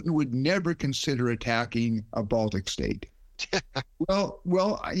 Putin would never consider attacking a Baltic state. Well,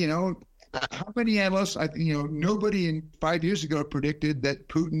 how many analysts, nobody 5 years ago predicted that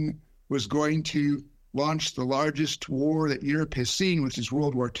Putin was going to launch the largest war that Europe has seen, which is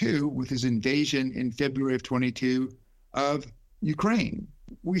World War II, with his invasion in February of 22 of Ukraine.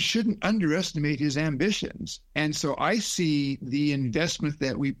 We shouldn't underestimate his ambitions. And so I see the investment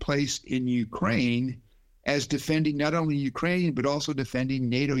that we place in Ukraine as defending not only Ukraine, but also defending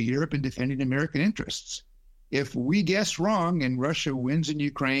NATO Europe and defending American interests. If we guess wrong and Russia wins in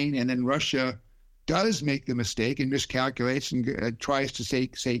Ukraine, and then Russia does make the mistake and miscalculates and tries to say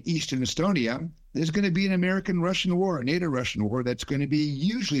Eastern Estonia, there's going to be an American-Russian war, a NATO-Russian war that's going to be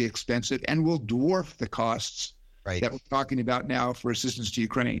hugely expensive and will dwarf the costs that we're talking about now for assistance to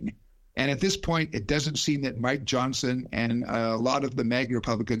Ukraine. And at this point, it doesn't seem that Mike Johnson and a lot of the MAGA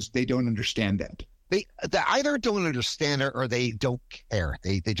Republicans, they don't understand that. They either don't understand it or they don't care.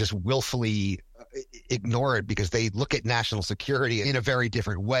 They just willfully ignore it because they look at national security in a very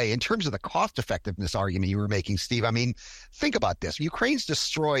different way. In terms of the cost effectiveness argument you were making, Steve, think about this. Ukraine's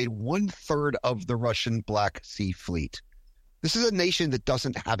destroyed 1/3 of the Russian Black Sea fleet. This is a nation that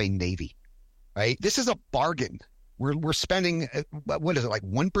doesn't have a navy, right? This is a bargain. We're spending, what is it, like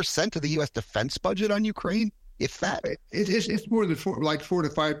 1% of the U.S. defense budget on Ukraine? If that, it's more than 4 to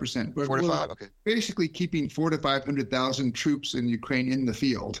 5%. But 4 to 5, okay. Basically, keeping 400,000 to 500,000 troops in Ukraine in the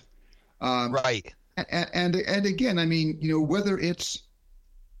field. Right. And again, whether it's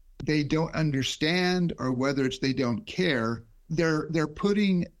they don't understand or whether it's they don't care, they're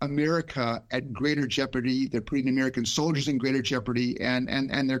putting America at greater jeopardy. They're putting American soldiers in greater jeopardy,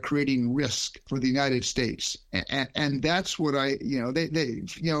 and they're creating risk for the United States. And that's what they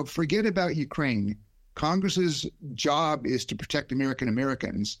forget about Ukraine. Congress's job is to protect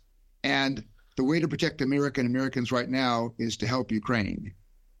Americans, and the way to protect Americans right now is to help Ukraine.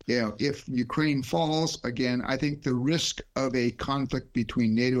 If Ukraine falls, again, I think the risk of a conflict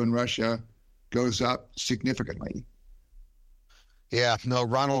between NATO and Russia goes up significantly. Yeah, no,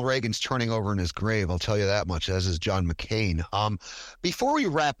 Ronald Reagan's turning over in his grave. I'll tell you that much, as is John McCain. Before we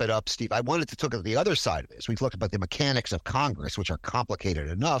wrap it up, Steve, I wanted to talk about the other side of this. We've looked about the mechanics of Congress, which are complicated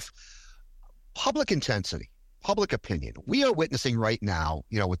enough. Public intensity, public opinion. We are witnessing right now,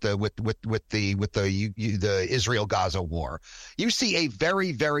 with the Israel-Gaza war. You see a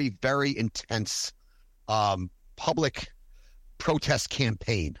very, very, very intense public protest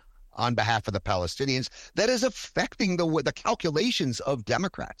campaign on behalf of the Palestinians that is affecting the calculations of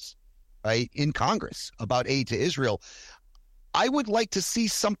Democrats, right, in Congress about aid to Israel. I would like to see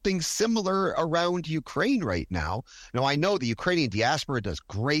something similar around Ukraine right now. Now, I know the Ukrainian diaspora does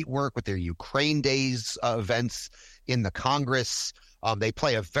great work with their Ukraine Days events in the Congress. They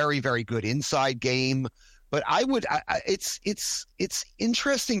play a very, very good inside game. But it's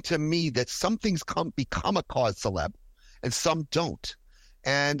interesting to me that some things become a cause celeb and some don't.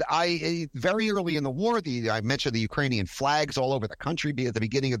 And very early in the war, I mentioned the Ukrainian flags all over the country at the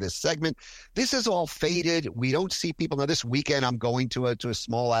beginning of this segment. This has all faded. We don't see people. Now, this weekend, I'm going to a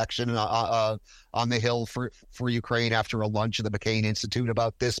small action on the Hill for Ukraine after a lunch at the McCain Institute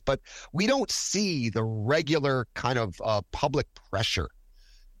about this. But we don't see the regular kind of public pressure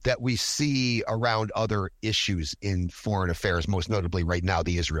that we see around other issues in foreign affairs, most notably right now,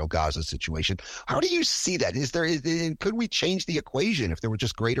 the Israel-Gaza situation. How do you see that? Could we change the equation if there were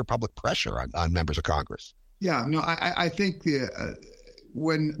just greater public pressure on members of Congress? Yeah, no, I think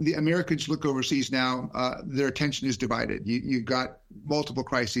when the Americans look overseas now, their attention is divided. You've got multiple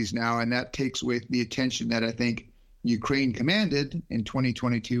crises now, and that takes away the attention that I think Ukraine commanded in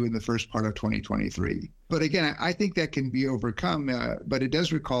 2022 and the first part of 2023. But again, I think that can be overcome, but it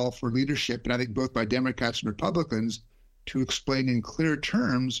does recall for leadership, and I think both by Democrats and Republicans, to explain in clear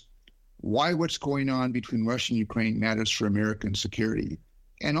terms why what's going on between Russia and Ukraine matters for American security.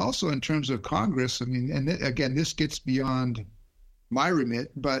 And also in terms of Congress, I mean, and again, this gets beyond my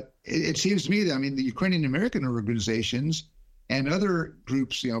remit, but it seems to me that, the Ukrainian American organizations and other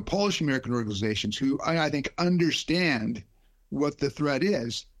groups, Polish American organizations who I think understand what the threat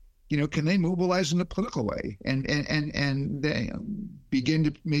is, can they mobilize in a political way and they begin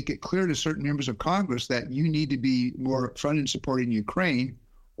to make it clear to certain members of Congress that you need to be more upfront in supporting Ukraine,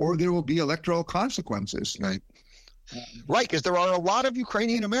 or there will be electoral consequences. Right, because there are a lot of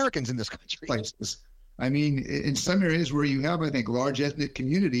Ukrainian Americans in this country. Places. In some areas where you have, I think, large ethnic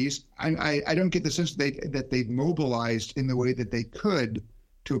communities, I don't get the sense that they've mobilized in the way that they could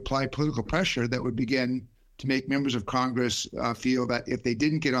to apply political pressure that would begin to make members of Congress feel that if they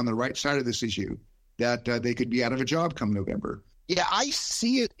didn't get on the right side of this issue, that they could be out of a job come November. Yeah, I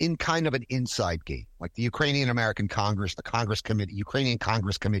see it in kind of an inside game, like the Ukrainian American Congress, the Congress Committee, Ukrainian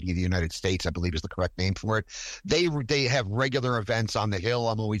Congress Committee of the United States, I believe is the correct name for it. They have regular events on the Hill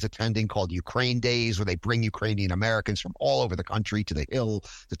I'm always attending called Ukraine Days, where they bring Ukrainian Americans from all over the country to the Hill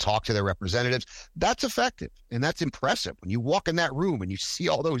to talk to their representatives. That's effective and that's impressive. When you walk in that room and you see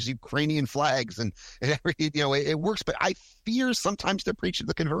all those Ukrainian flags and everything, it works. But I fear sometimes they're preaching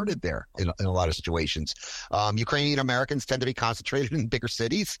the converted there in a lot of situations. Ukrainian Americans tend to be concentrated in bigger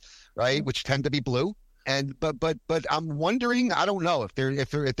cities, right, which tend to be blue. And but I'm wondering, I don't know if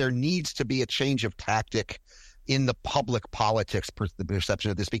there needs to be a change of tactic in the public politics, the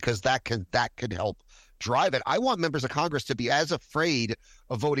perception of this, because that could help drive it. I want members of Congress to be as afraid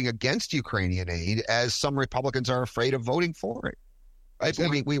of voting against Ukrainian aid as some Republicans are afraid of voting for it. Right?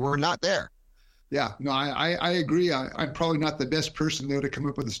 Exactly. We were not there. Yeah, no, I agree. I'm probably not the best person, though, to come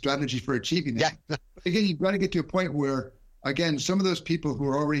up with a strategy for achieving that. Yeah. Again, you've got to get to a point where, again, some of those people who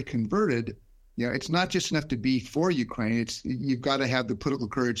are already converted, it's not just enough to be for Ukraine. You've got to have the political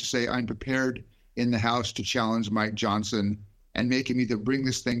courage to say, I'm prepared in the House to challenge Mike Johnson and make him either bring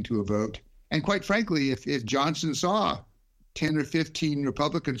this thing to a vote. And quite frankly, if Johnson saw 10 or 15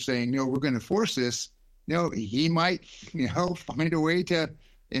 Republicans saying, no, we're going to force this, he might, find a way to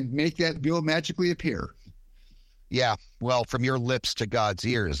and make that bill magically appear. Yeah, well, from your lips to God's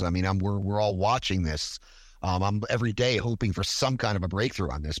ears. We're all watching this. I'm every day hoping for some kind of a breakthrough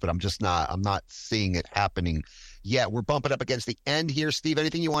on this, but I'm not seeing it happening yet. We're bumping up against the end here. Steve,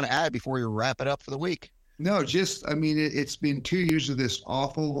 anything you want to add before we wrap it up for the week? No, it's been 2 years of this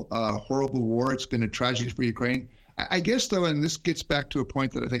awful, horrible war. It's been a tragedy for Ukraine. I guess, though, and this gets back to a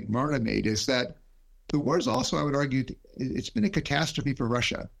point that I think Marta made, is that the war is also, I would argue, it's been a catastrophe for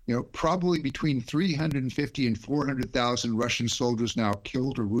Russia. Probably between 350 and 400,000 Russian soldiers now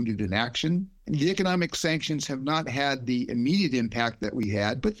killed or wounded in action. And the economic sanctions have not had the immediate impact that we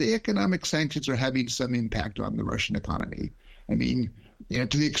had, but the economic sanctions are having some impact on the Russian economy.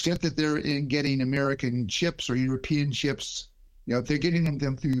 to the extent that they're in getting American chips or European chips, if they're getting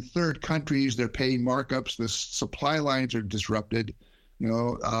them through third countries, they're paying markups. The supply lines are disrupted.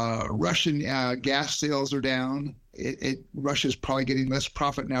 Russian gas sales are down. Russia's probably getting less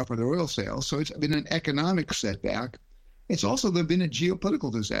profit now for their oil sales. So it's been an economic setback. It's also been a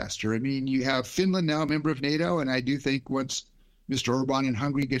geopolitical disaster. I mean, you have Finland now a member of NATO, and I do think once Mr. Orban in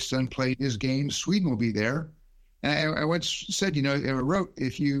Hungary gets done playing his game, Sweden will be there. And I once said, I wrote,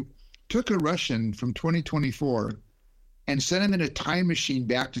 if you took a Russian from 2024 and sent him in a time machine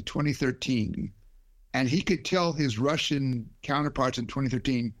back to 2013, and he could tell his Russian counterparts in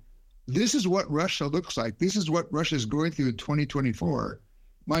 2013, this is what Russia looks like. This is what Russia is going through in 2024.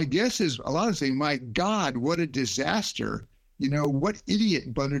 My guess is a lot of saying, my God, what a disaster. What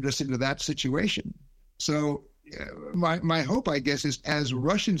idiot blundered us into that situation? So my hope, I guess, is as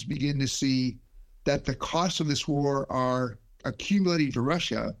Russians begin to see that the costs of this war are accumulating to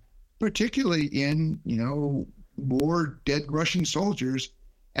Russia, particularly in, more dead Russian soldiers,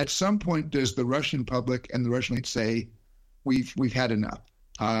 at some point does the Russian public and the Russian elite say, we've had enough.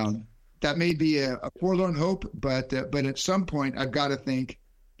 That may be a forlorn hope, but at some point I've got to think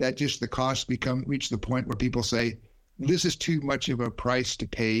that just the costs reach the point where people say, this is too much of a price to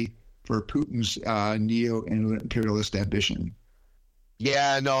pay for Putin's neo-imperialist ambition.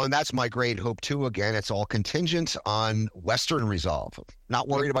 Yeah, no, and that's my great hope, too. Again, it's all contingent on Western resolve. Not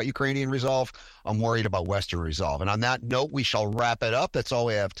worried about Ukrainian resolve. I'm worried about Western resolve. And on that note, we shall wrap it up. That's all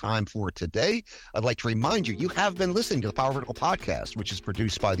we have time for today. I'd like to remind you, you have been listening to the Power Vertical podcast, which is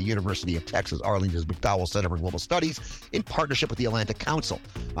produced by the University of Texas Arlington's McDowell Center for Global Studies in partnership with the Atlantic Council.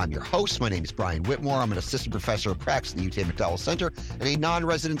 I'm your host. My name is Brian Whitmore. I'm an assistant professor of practice at the UT McDowell Center and a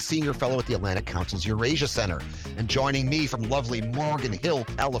non-resident senior fellow at the Atlantic Council's Eurasia Center. And joining me from lovely Morgan Hill,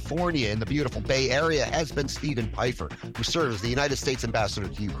 California, in the beautiful Bay Area, has been Stephen Pfeiffer, who served as the United States ambassador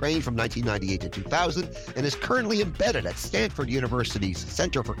to Ukraine from 1998 to 2000 and is currently embedded at Stanford University's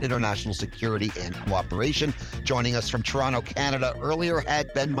Center for International Security and Cooperation. Joining us from Toronto, Canada, earlier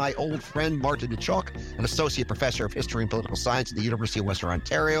had been my old friend Martin Duchok, an associate professor of history and political science at the University of Western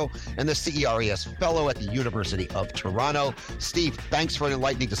Ontario and the CERES fellow at the University of Toronto. Steve, thanks for an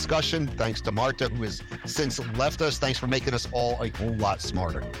enlightening discussion. Thanks to Marta, who has since left us. Thanks for making us all a whole lot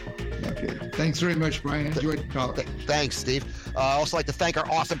smarter. Okay. Thanks very much, Brian. Enjoyed the call. Thanks, Steve. I also like to thank our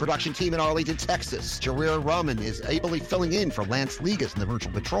awesome production team in Arlington, Texas. Jarir Rahman is ably filling in for Lance Ligas in the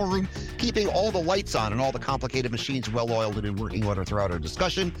virtual control room, keeping all the lights on and all the complicated machines well-oiled and in working order throughout our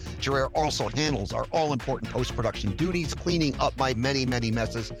discussion. Jarir also handles our all-important post-production duties, cleaning up my many, many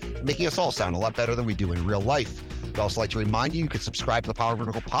messes, making us all sound a lot better than we do in real life. I'd also like to remind you can subscribe to the Power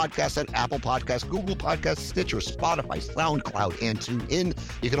Vertical podcast at Apple Podcasts, Google Podcasts, Stitcher, Spotify, SoundCloud, and TuneIn.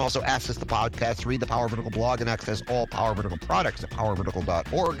 You can also access the podcast, read the Power Vertical blog, and access all Power Vertical products at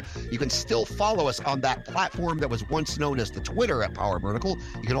powervertical.org. You can still follow us on that platform that was once known as the Twitter at Power Vertical.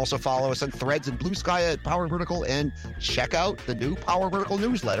 You can also follow us on Threads and Blue Sky at Power Vertical, and check out the new Power Vertical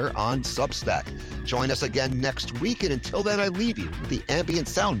newsletter on Substack. Join us again next week, and until then, I leave you with the ambient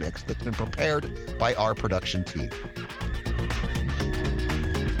sound mix that's been prepared by our production team.